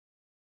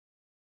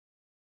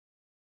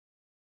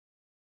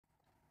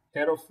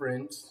Hello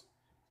friends,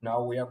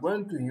 now we are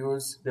going to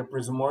use the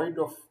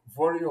Prismoidal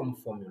volume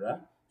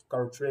formula to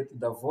calculate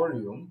the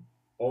volume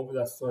of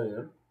the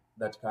soil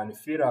that can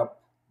fill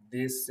up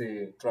this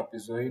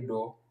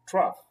trapezoidal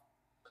trough.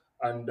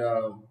 And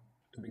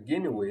to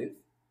begin with,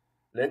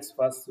 let's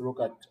first look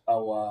at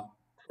our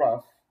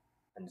trough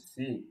and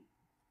see.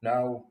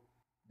 Now,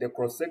 the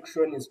cross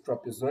section is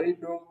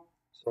trapezoidal.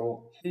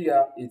 So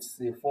here it's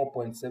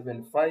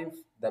 4.75.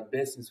 The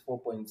base is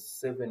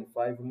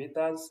 4.75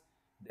 meters.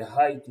 The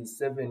height is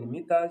 7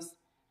 meters.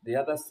 The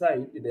other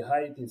side, the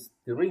height is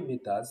 3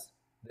 meters.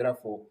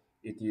 Therefore,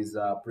 it is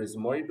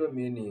prismoidal,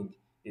 meaning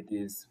it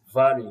is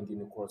varying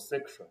in cross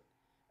section.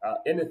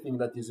 Anything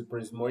that is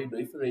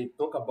prismoidal, if they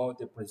talk about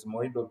a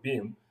prismoidal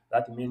beam,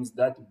 that means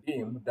that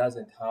beam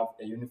doesn't have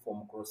a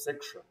uniform cross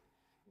section.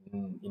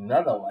 In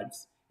other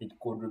words, it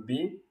could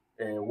be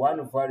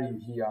one value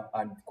here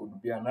and it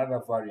could be another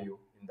value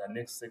in the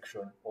next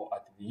section or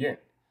at the end.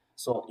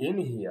 So in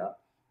here,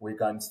 we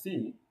can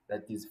see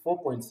that is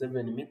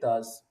 4.7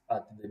 meters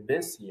at the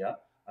base here,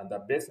 and the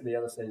base on the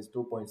other side is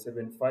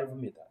 2.75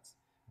 meters.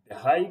 The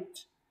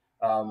height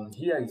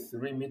here is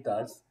 3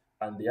 meters,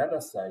 and the other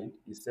side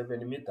is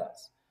 7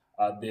 meters.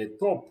 The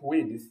top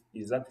width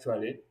is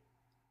actually,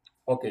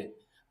 okay,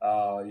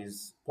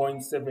 is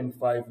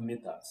 0.75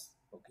 meters,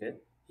 okay?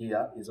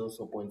 Here is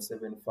also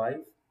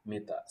 0.75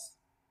 meters.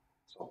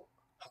 So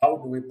how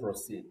do we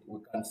proceed?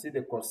 We can see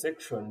the cross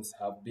sections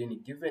have been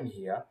given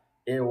here.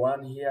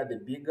 A1 here, the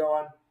bigger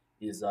one,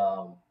 is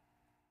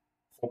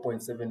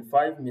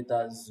 4.75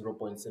 meters,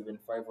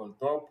 0.75 on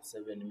top,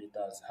 7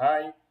 meters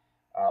high,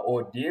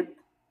 or deep,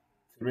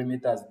 3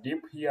 meters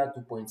deep here,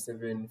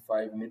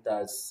 2.75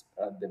 meters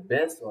at the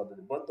base or at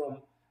the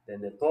bottom.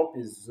 Then the top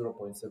is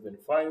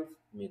 0.75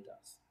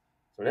 meters.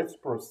 So let's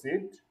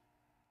proceed.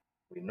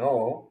 We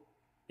know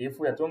if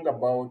we are talking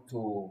about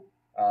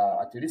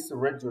at least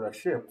regular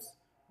shapes,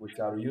 we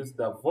shall use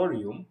the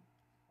volume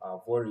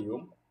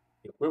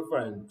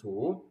equivalent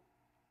to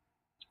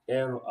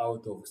L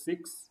out of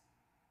 6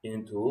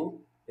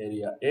 into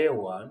area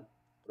A1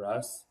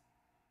 plus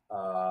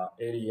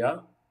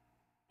area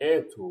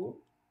A2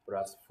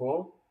 plus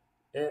 4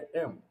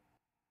 AM.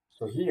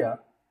 So here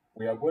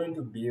we are going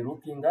to be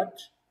looking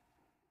at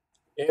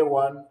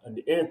A1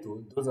 and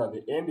A2, those are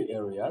the end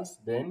areas.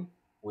 Then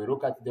we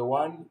look at the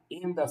one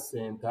in the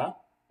center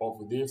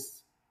of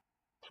this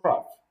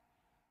trough.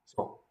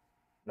 So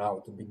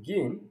now to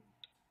begin,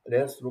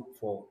 let's look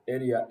for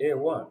area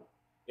A1.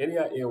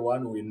 Area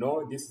A1, we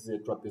know this is a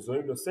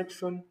trapezoidal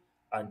section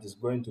and it's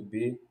going to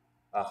be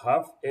a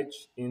half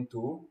H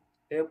into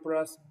A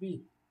plus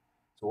B.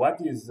 So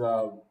what is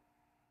A?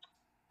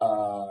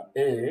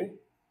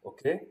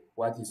 Okay,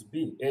 what is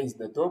B? A is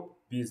the top,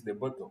 B is the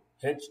bottom.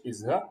 H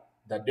is the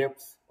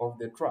depth of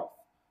the trough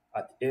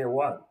at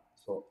A1.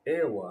 So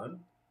A1,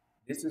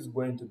 this is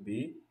going to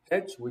be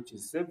H, which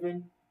is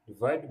 7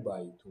 divided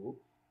by 2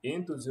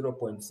 into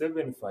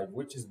 0.75,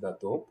 which is the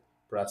top,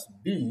 plus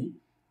B,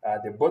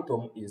 the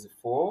bottom is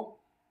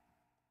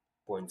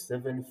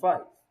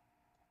 4.75.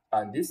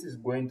 And this is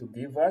going to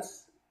give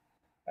us,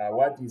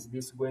 what is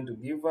this going to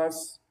give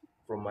us?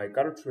 From my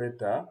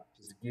calculator,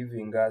 it's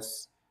giving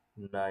us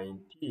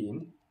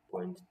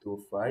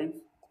 19.25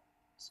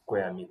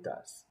 square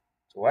meters.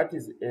 So what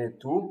is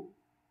A2?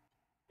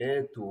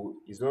 A2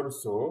 is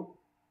also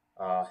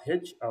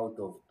H out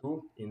of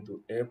 2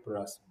 into A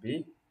plus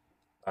B.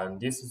 And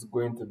this is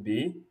going to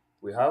be,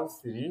 we have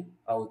 3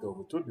 out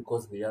of 2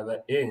 because the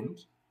other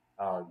end,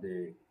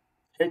 the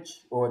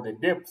H or the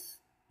depth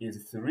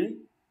is 3.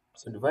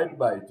 So divide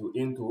by 2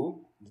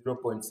 into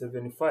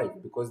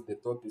 0.75 because the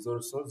top is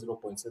also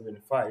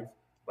 0.75,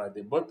 but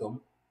the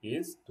bottom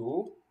is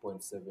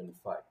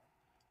 2.75.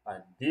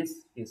 And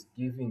this is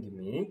giving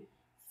me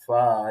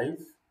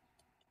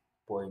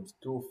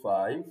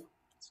 5.25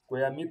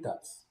 square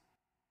meters.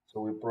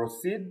 So we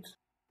proceed.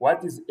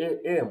 What is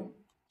AM?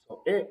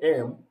 So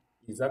AM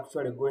is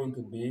actually going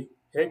to be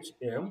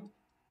HM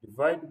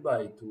divided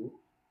by 2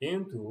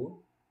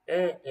 into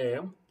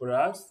AM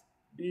plus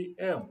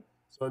BM.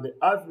 So the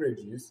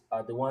averages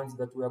are the ones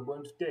that we are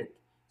going to take.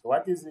 So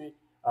what is the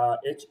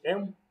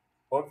HM?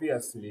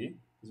 Obviously,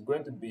 is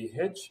going to be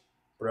H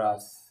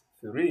plus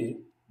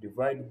 3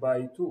 divided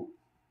by 2.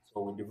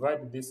 So we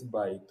divide this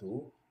by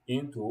 2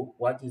 into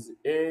what is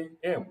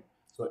AM.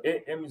 So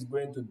AM is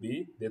going to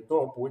be the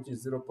top, which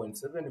is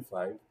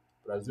 0.75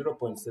 plus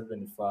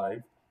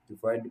 0.75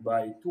 divided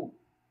by 2.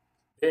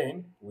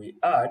 Then we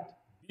add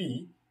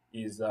B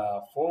is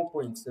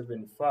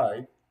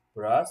 4.75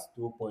 plus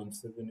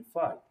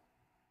 2.75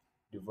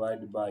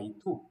 divided by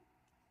 2.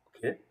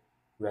 Okay,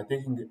 we are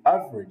taking the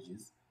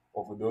averages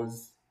of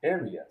those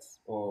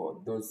areas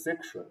or those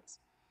sections.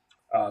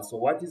 So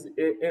what is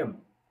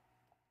AM?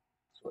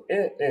 So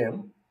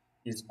AM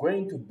is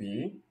going to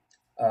be,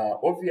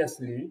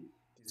 obviously,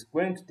 it's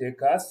going to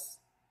take us,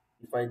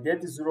 if I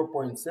get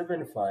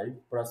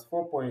 0.75 plus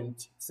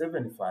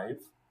 4.75,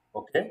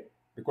 okay,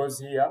 because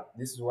here,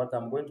 this is what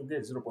I'm going to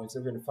get,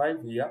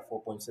 0.75 here,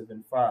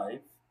 4.75.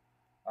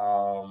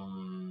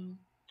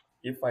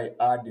 If I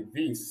add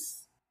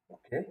this,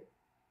 Okay,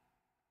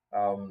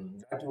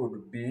 that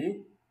would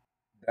be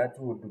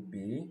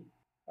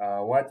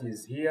what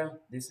is here.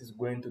 This is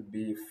going to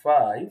be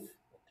 5.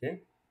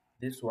 Okay,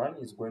 this one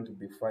is going to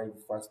be 5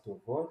 first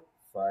of all.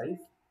 5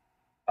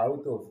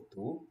 out of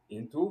 2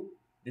 into,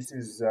 this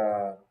is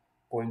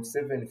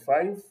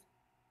 0.75.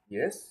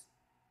 Yes,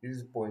 this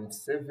is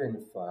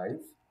 0.75.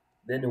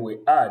 Then we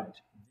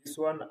add this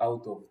one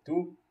out of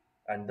 2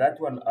 and that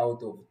one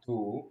out of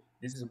 2.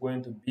 This is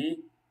going to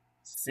be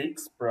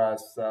 6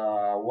 plus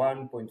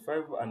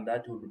 1.5, and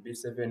that would be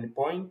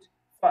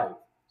 7.5.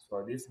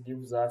 So this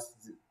gives us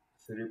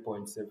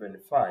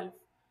 3.75.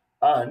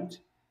 And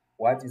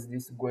what is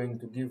this going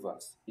to give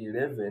us?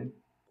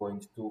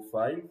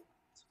 11.25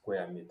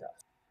 square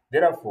meters.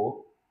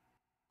 Therefore,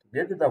 to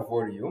get the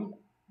volume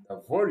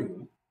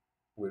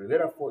will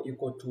therefore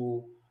equal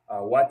to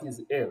what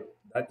is L?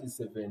 That is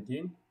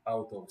 17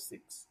 out of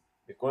 6.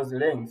 Because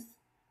length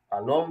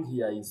along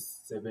here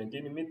is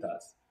 17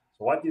 meters.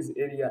 So what is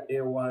area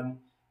A1?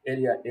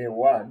 Area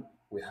A1,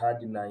 we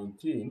had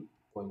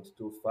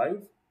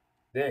 19.25.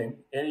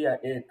 Then area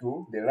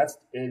A2, the last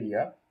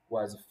area,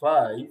 was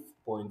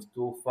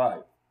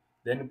 5.25.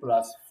 Then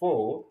plus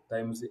 4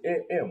 times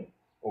AM,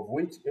 of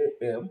which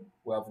AM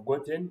we have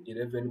gotten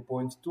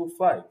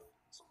 11.25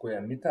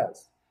 square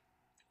meters.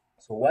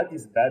 So what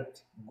is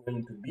that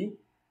going to be?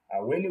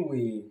 When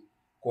we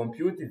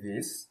compute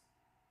this,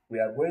 we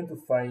are going to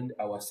find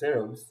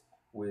ourselves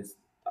with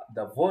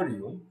the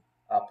volume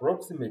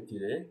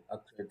approximately,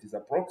 actually it is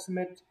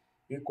approximate,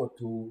 equal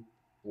to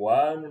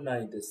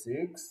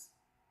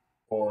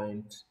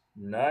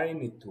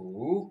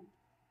 196.92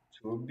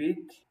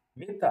 cubic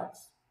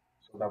meters.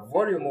 So the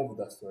volume of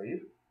the soil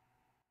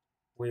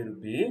will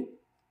be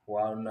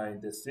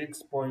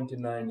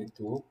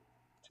 196.92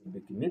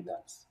 cubic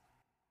meters.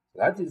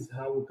 That is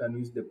how we can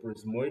use the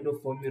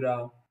Prismoidal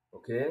formula,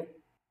 okay,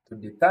 to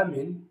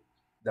determine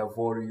the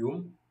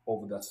volume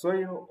of the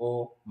soil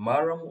or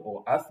marram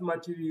or earth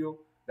material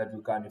that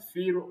we can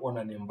fill on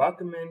an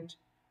embankment,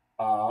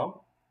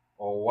 or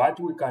what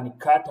we can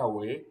cut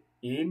away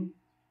in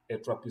a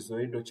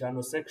trapezoidal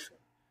channel section,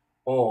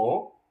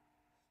 or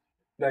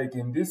like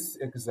in this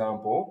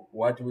example,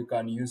 what we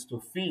can use to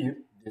fill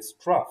this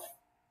trough.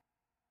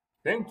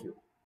 Thank you.